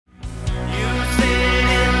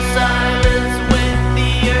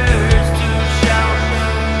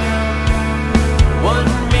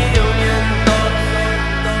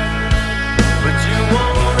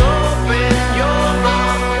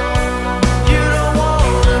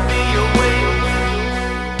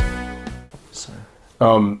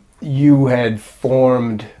You had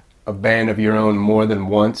formed a band of your own more than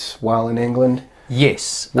once while in England.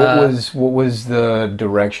 Yes. What was the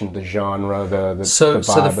direction, the genre, the vibe So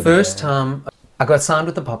the of first band? time I got signed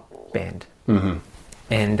with the pop band, Mm-hmm.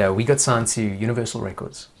 and we got signed to Universal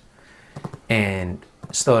Records, and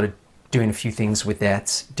started doing a few things with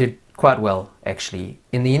that. Did quite well actually.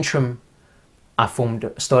 In the interim, I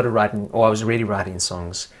started writing, or I was already writing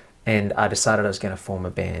songs, and I decided I was going to form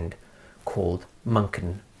a band called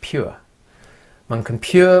Munkinpure.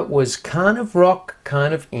 Munkinpure was kind of rock,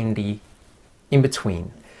 kind of indie, in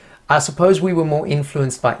between. I suppose we were more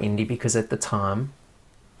influenced by indie because at the time,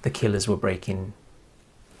 the Killers were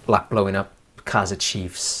blowing up, Kaiser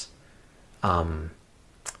Chiefs, you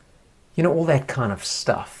know, all that kind of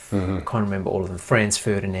stuff. Mm-hmm. I can't remember all of them. Franz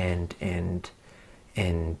Ferdinand and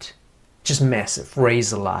just massive,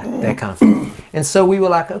 Razorlight, that kind of thing. And so we were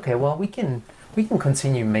like, okay, well, we can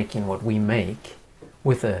continue making what we make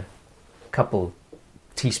with a couple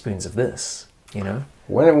teaspoons of this, you know.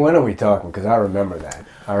 When are we talking? Because I remember that.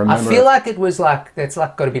 I feel like it was like, it's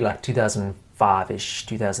like got to be like 2005-ish,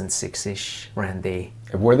 2006-ish, around there.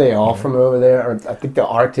 Were they all from over there? Or I think the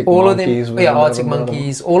Arctic All Monkeys. of them, yeah, Arctic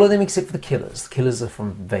Monkeys. All of them except for the Killers. The Killers are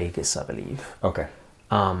from Vegas, I believe. Okay.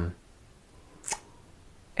 And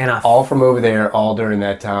all from over there, all during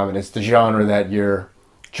that time, and it's the genre that you're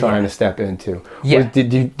trying to step into. Yeah.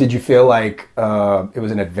 Did you feel like it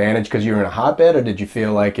was an advantage because you were in a hotbed, or did you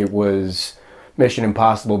feel like it was Mission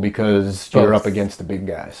Impossible because you're up against the big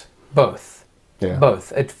guys? Both. Yeah.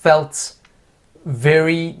 Both. It felt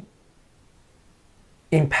very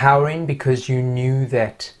empowering because you knew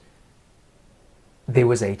that there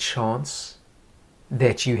was a chance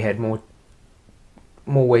that you had more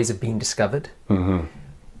ways of being discovered. Mm-hmm.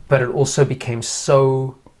 But it also became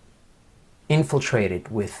so infiltrated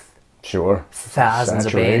with thousands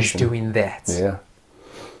of bands doing that. Yeah.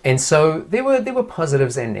 And so there were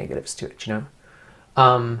positives and negatives to it, you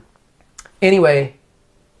know. Anyway,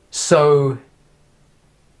 so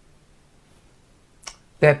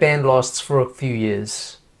that band lasts for a few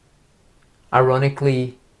years.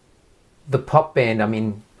 Ironically, the pop band, I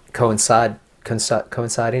mean, coinciding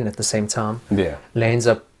at the same time, lands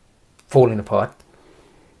up falling apart.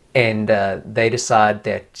 And they decide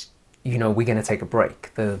that, you know, we're going to take a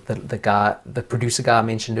break. The producer guy I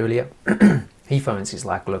mentioned earlier, he phones. He's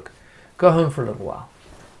like, look, go home for a little while.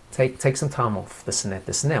 Take some time off, this and that,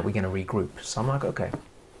 this and that. We're going to regroup. So I'm like, okay.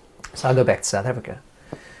 So I go back to South Africa.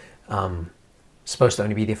 Supposed to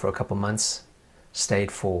only be there for a couple of months.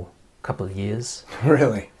 Stayed for a couple of years.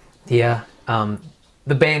 Really? Yeah.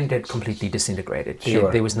 The band had completely disintegrated.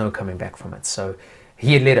 Sure. There was no coming back from it. So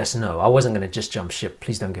he had let us know. I wasn't going to just jump ship.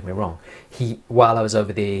 Please don't get me wrong. While I was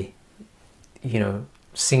over there, you know,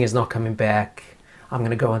 singer's not coming back. I'm going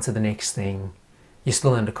to go on to the next thing. You're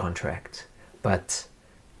still under contract. But,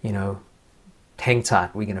 you know, hang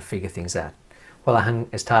tight. We're going to figure things out. Well, I hung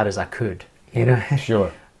as tight as I could, you know.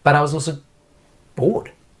 Sure. But I was also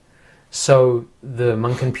bored. So the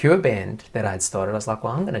Munkinpure band that I'd started, I was like,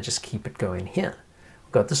 well, I'm going to just keep it going here.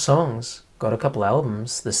 Got the songs, got a couple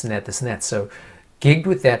albums, this and that, this and that. So gigged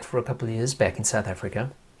with that for a couple of years back in South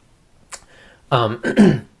Africa,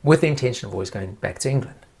 with the intention of always going back to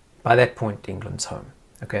England. By that point, England's home,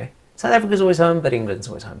 okay? South Africa's always home, but England's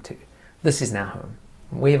always home too. This is now home.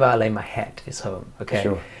 Wherever I lay my hat is home, okay?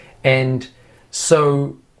 Sure. And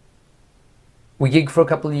so we gigged for a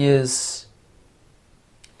couple of years,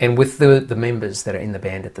 and with the members that are in the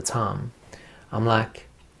band at the time, I'm like,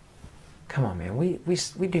 come on, man,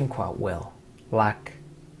 we're doing quite well. Like,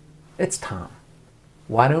 it's time.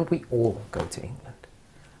 Why don't we all go to England?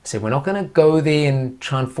 I said, we're not going to go there and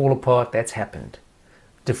try and fall apart. That's happened.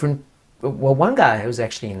 Well, one guy was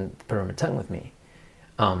actually in Pyramid Tongue with me.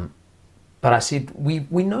 But I said,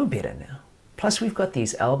 we know better now. Plus, we've got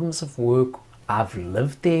these albums of work. I've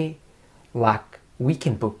lived there. Like, we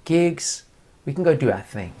can book gigs. We can go do our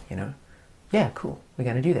thing, you know. Yeah, cool. We're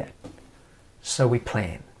going to do that. So we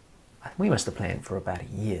plan. We must have planned for about a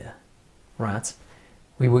year, right?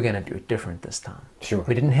 We were going to do it different this time. Sure.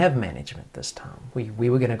 We didn't have management this time. We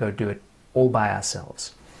were going to go do it all by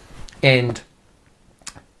ourselves. And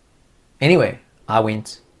anyway, I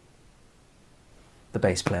went. The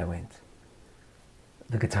bass player went.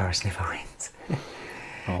 The guitarist never went.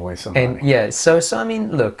 Always somebody. And yeah, so I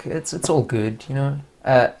mean, look, it's all good, you know.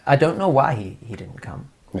 I don't know why he didn't come.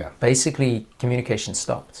 Yeah. Basically, communication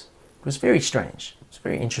stopped. It was very strange. It was a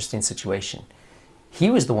very interesting situation. He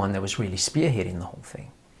was the one that was really spearheading the whole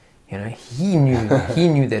thing. You know, he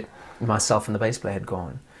knew that myself and the bass player had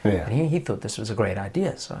gone. Yeah. And he thought this was a great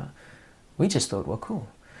idea. So we just thought, well, cool.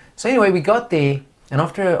 So anyway, we got there, And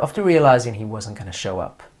after realizing he wasn't going to show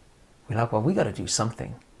up, we're like, well, we got to do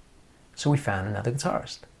something. So we found another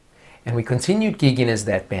guitarist. And we continued gigging as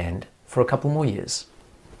that band for a couple more years.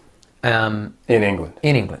 In England?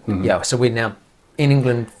 In England, yeah. So we're now in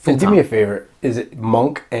England full time. Do me a favor. Is it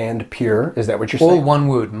Monk and Pure? Is that what you're saying? All one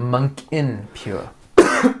word, Munkinpure.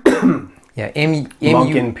 Yeah,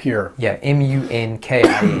 Munkinpure. Yeah,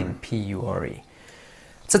 Munkinpure.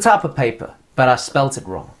 It's a type of paper, but I spelt it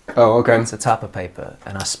wrong. Oh, okay. It's a type of paper,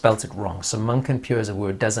 and I spelt it wrong. So Munkinpure as a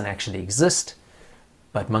word doesn't actually exist,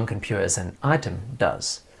 but Munkinpure as an item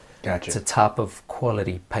does. Gotcha. It's a type of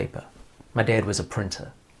quality paper. My dad was a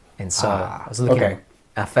printer, and so I was looking. Okay.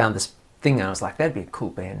 I found this thing, and I was like, "That'd be a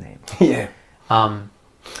cool band name." Yeah.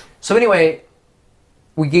 So anyway,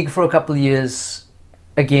 we gig for a couple of years.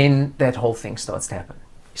 Again, that whole thing starts to happen.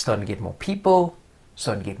 You're starting to get more people,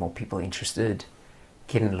 interested,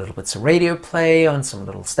 getting a little bits of radio play on some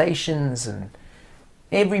little stations, and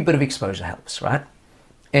every bit of exposure helps, right?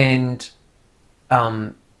 And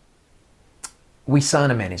we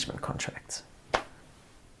sign a management contract.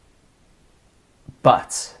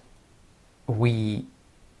 But we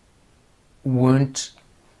weren't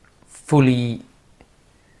fully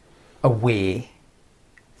aware,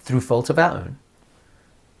 through fault of our own,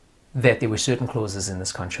 that there were certain clauses in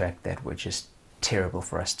this contract that were just terrible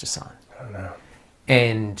for us to sign. Oh, no.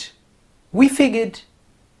 And we figured,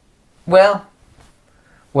 well,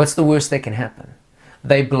 what's the worst that can happen?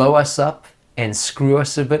 They blow us up and screw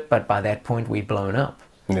us a bit, but by that point we've blown up.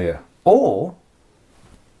 Yeah. Or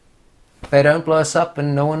they don't blow us up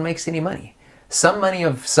and no one makes any money. Some money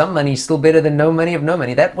is still better than no money of no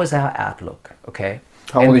money. That was our outlook, okay?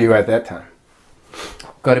 How old are you at that time?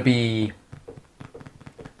 Got to be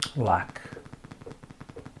like,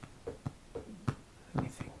 let me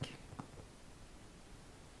think.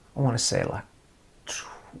 I want to say like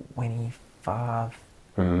 25,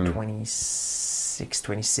 26,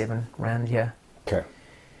 27, around here. Okay.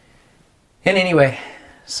 And anyway,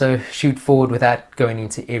 so shoot forward without going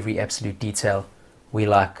into every absolute detail. We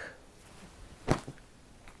like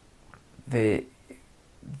they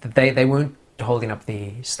weren't holding up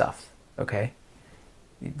the stuff, okay?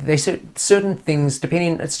 They certain things,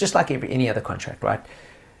 depending, it's just like any other contract, right?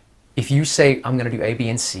 If you say I'm going to do A, B,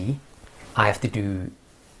 and C, I have to do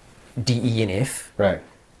D, E, and F. Right.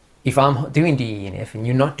 If I'm doing D, E, and F, and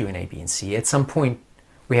you're not doing A, B, and C, at some point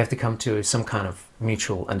we have to come to some kind of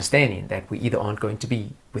mutual understanding that we either aren't going to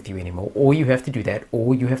be with you anymore, or you have to do that,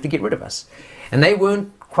 or you have to get rid of us. And they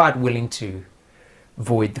weren't quite willing to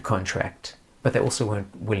void the contract, but they also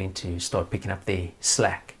weren't willing to start picking up their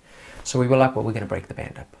slack. So we were like, well, we're going to break the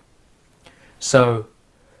band up. So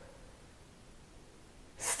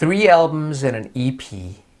 3 albums and an EP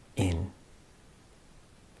in,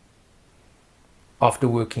 after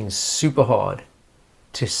working super hard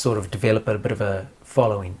to sort of develop a bit of a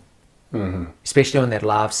following, especially on that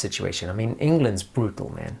live situation. I mean, England's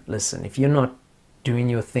brutal, man. Listen, if you're not doing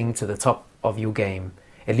your thing to the top of your game,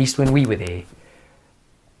 at least when we were there,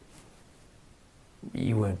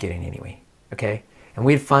 you weren't getting anywhere, okay? And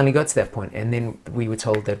we had finally got to that point, and then we were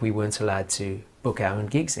told that we weren't allowed to book our own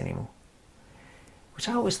gigs anymore, which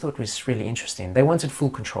I always thought was really interesting. They wanted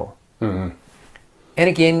full control. And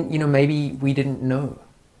again, you know, maybe we didn't know.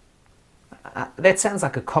 That sounds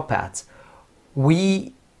like a cop-out.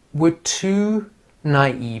 We were too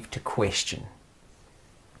naive to question.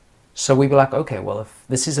 So we were like, okay, well, if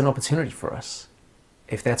this is an opportunity for us,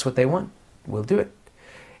 if that's what they want, we'll do it.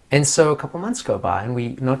 And so a couple months go by and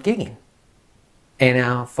we're not gigging. And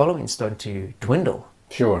our following started to dwindle.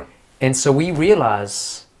 Sure. And so we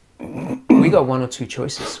realize we got one or two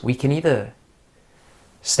choices. We can either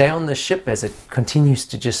stay on the ship as it continues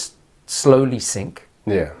to just slowly sink.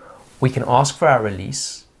 Yeah. We can ask for our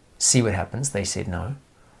release, see what happens. They said no.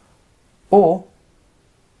 Or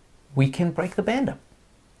we can break the band up.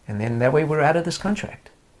 And then that way we're out of this contract.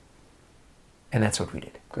 And that's what we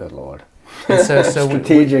did. Good Lord. And so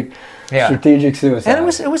strategic suicide. And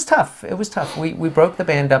it was tough. It was tough. We broke the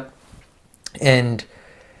band up, and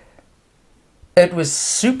it was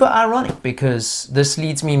super ironic because this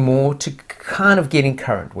leads me more to kind of getting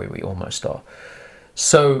current where we almost are.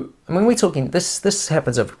 So I mean, we're talking this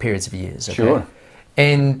happens over periods of years, okay? Sure.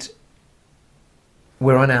 And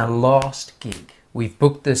we're on our last gig. We've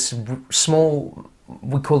booked this small,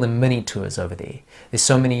 we call them mini tours over there. There's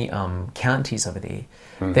so many counties over there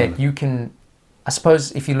that you can, I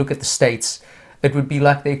suppose if you look at the States, it would be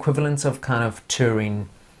like the equivalent of kind of touring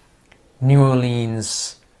New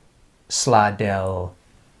Orleans, Slidell,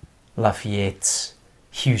 Lafayette,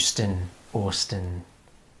 Houston, Austin,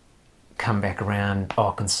 come back around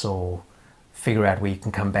Arkansas, figure out where you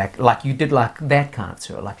can come back, like you did, like that kind of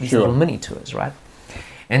tour, like these Sure. little mini tours, right?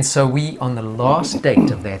 And so we, on the last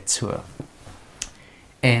date of that tour,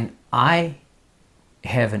 and I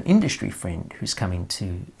have an industry friend who's coming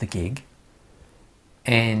to the gig,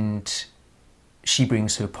 and she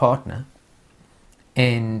brings her partner,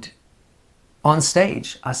 and on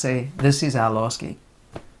stage I say, this is our last gig.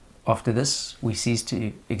 After this, we cease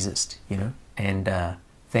to exist, you know, and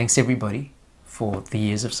thanks everybody for the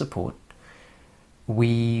years of support.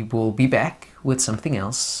 We will be back with something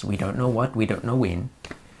else. We don't know what, we don't know when.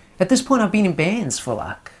 At this point, I've been in bands for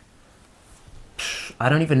like, I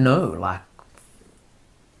don't even know, like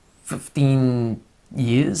 15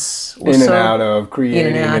 years or in so. and out of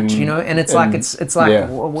creating, in and out, you know, and it's like it's like yeah.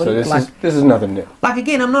 what, So this like, this is nothing new. like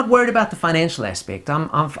again, I'm not worried about the financial aspect.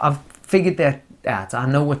 I've figured that out. I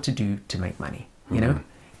know what to do to make money, you know,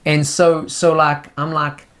 and so like I'm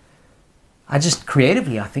like, I just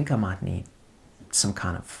creatively, I think I might need some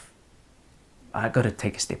kind of, I got to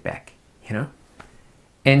take a step back, you know,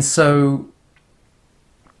 and so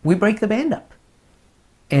we break the band up,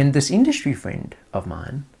 and this industry friend of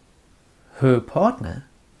mine, her partner,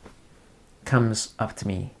 comes up to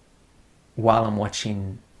me while I'm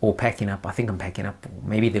watching or packing up. I think I'm packing up, or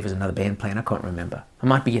maybe there was another band playing, I can't remember. I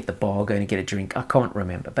might be at the bar going to get a drink, I can't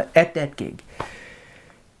remember, but at that gig.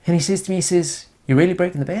 And he says to me, he says, "You're really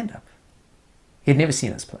breaking the band up." He'd never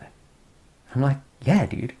seen us play. I'm like, "Yeah,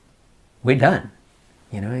 dude, we're done."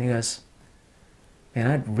 You know, and he goes, "Man,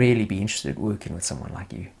 I'd really be interested in working with someone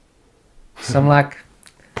like you." So I'm like,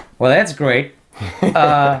 "Well, that's great,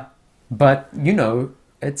 but you know,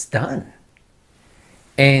 it's done."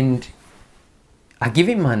 And I give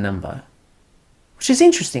him my number, which is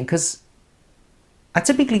interesting because I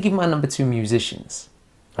typically give my number to musicians.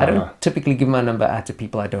 I don't typically give my number out to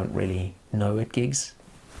people I don't really know at gigs.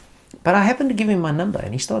 But I happen to give him my number,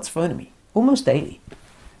 and he starts phoning me almost daily.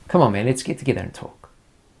 "Come on, man, let's get together and talk."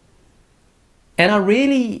 And I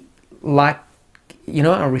really like, you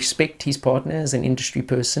know, I respect his partner as an industry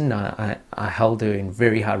person. I held her in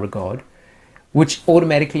very high regard, which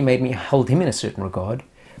automatically made me hold him in a certain regard.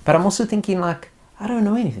 But I'm also thinking, like, I don't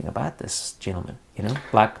know anything about this gentleman, you know?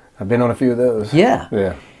 Like, I've been on a few of those. yeah.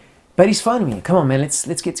 Yeah. But he's phoning me. "Come on, man,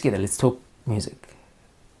 let's get together. Let's talk music."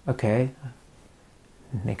 Okay.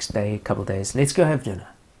 Next day, a couple of days, "Let's go have dinner.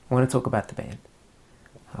 I want to talk about the band."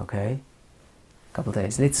 Okay. A couple of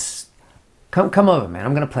days, "Let's come over, man.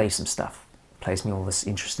 I'm going to play some stuff." Plays me all this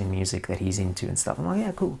interesting music that he's into and stuff. I'm like,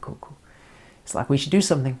 "Yeah, cool. It's like, we should do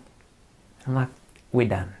something." I'm like, "We're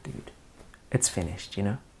done, dude. It's finished, you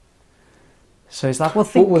know?" So he's like, "Well,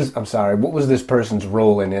 think." What was this person's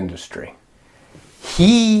role in industry?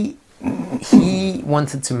 He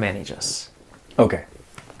wanted to manage us. Okay.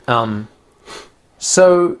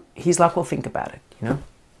 So he's like, "Well, think about it, you know?"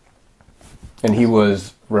 And he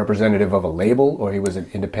was representative of a label, or he was an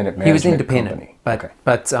independent management He was independent, company? but Okay.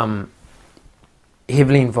 but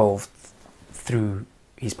heavily involved through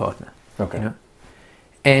his partner. Okay. You know,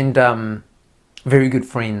 and very good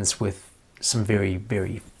friends with some very,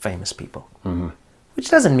 very famous people, which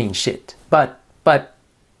doesn't mean shit. But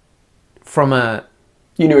from a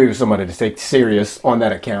You knew he was somebody to take serious on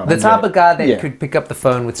that account. the type of guy that Yeah. could pick up the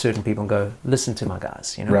phone with certain people and go, "Listen to my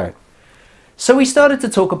guys," you know. Right. So we started to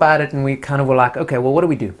talk about it, and we kind of were like, "Okay, well, what do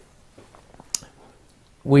we do?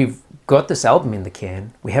 We've got this album in the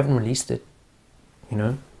can. We haven't released it. You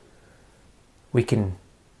know, we can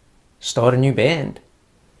start a new band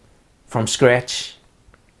from scratch.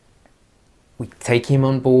 We take him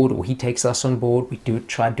on board, or he takes us on board. We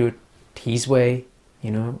try to do it his way.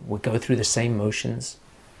 You know, we go through the same motions."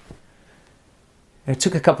 It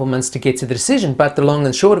took a couple of months to get to the decision, but the long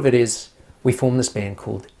and short of it is, we formed this band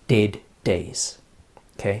called Dead Days.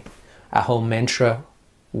 Okay, our whole mantra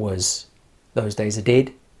was, "Those days are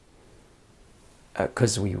dead,"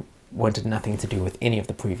 because we wanted nothing to do with any of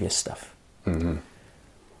the previous stuff.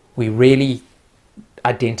 We really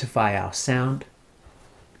identify our sound,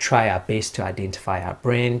 try our best to identify our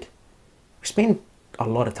brand. We spend a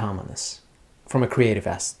lot of time on this from a creative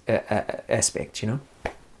aspect, you know.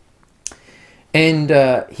 And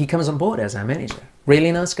he comes on board as our manager.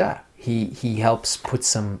 Really nice guy. He helps put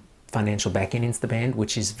some financial backing into the band,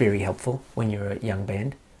 which is very helpful when you're a young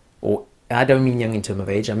band. Or I don't mean young in terms of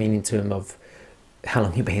age, I mean in terms of how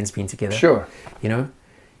long your band's been together. Sure. You know,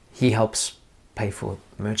 he helps pay for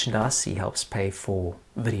merchandise, he helps pay for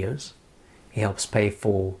videos, he helps pay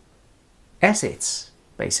for assets,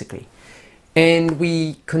 basically. And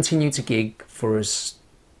we continue to gig for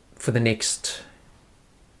the next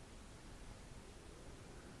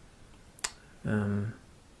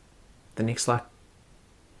like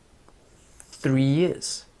 3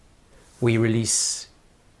 years. We release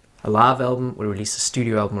a live album, we release a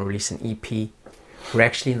studio album, we release an EP. We're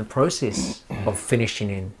actually in the process of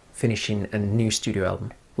finishing a new studio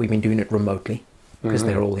album. We've been doing it remotely because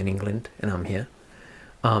they're all in England and I'm here.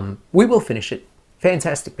 We will finish it.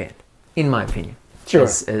 Fantastic band, in my opinion. Sure.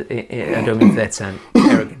 I don't mean that sound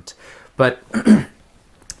arrogant, but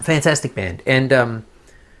fantastic band. And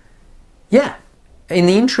yeah, in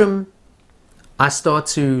the interim, I start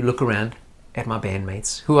to look around at my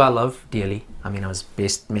bandmates, who I love dearly. I mean, I was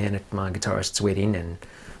best man at my guitarist's wedding, and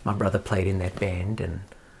my brother played in that band, and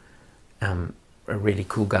a really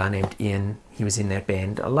cool guy named Ian, he was in that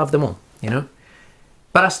band. I love them all, you know.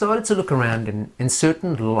 But I started to look around, and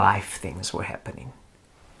certain life things were happening.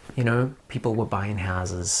 You know, people were buying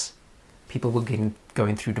houses, people were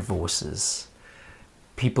going through divorces,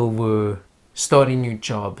 people were starting new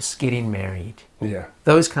jobs, getting married,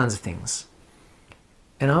 those kinds of things.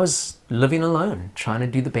 And I was living alone, trying to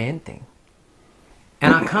do the band thing.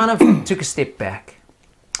 And I kind of took a step back.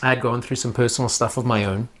 I had gone through some personal stuff of my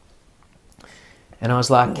own. And I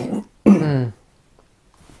was like, maybe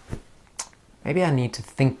I need to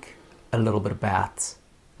think a little bit about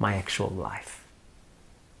my actual life.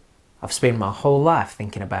 I've spent my whole life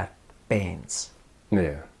thinking about bands.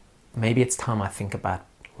 Yeah. Maybe it's time I think about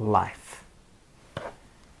life.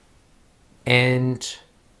 And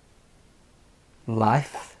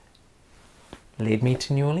life led me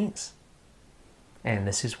to New Orleans. And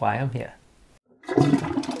this is why I'm here.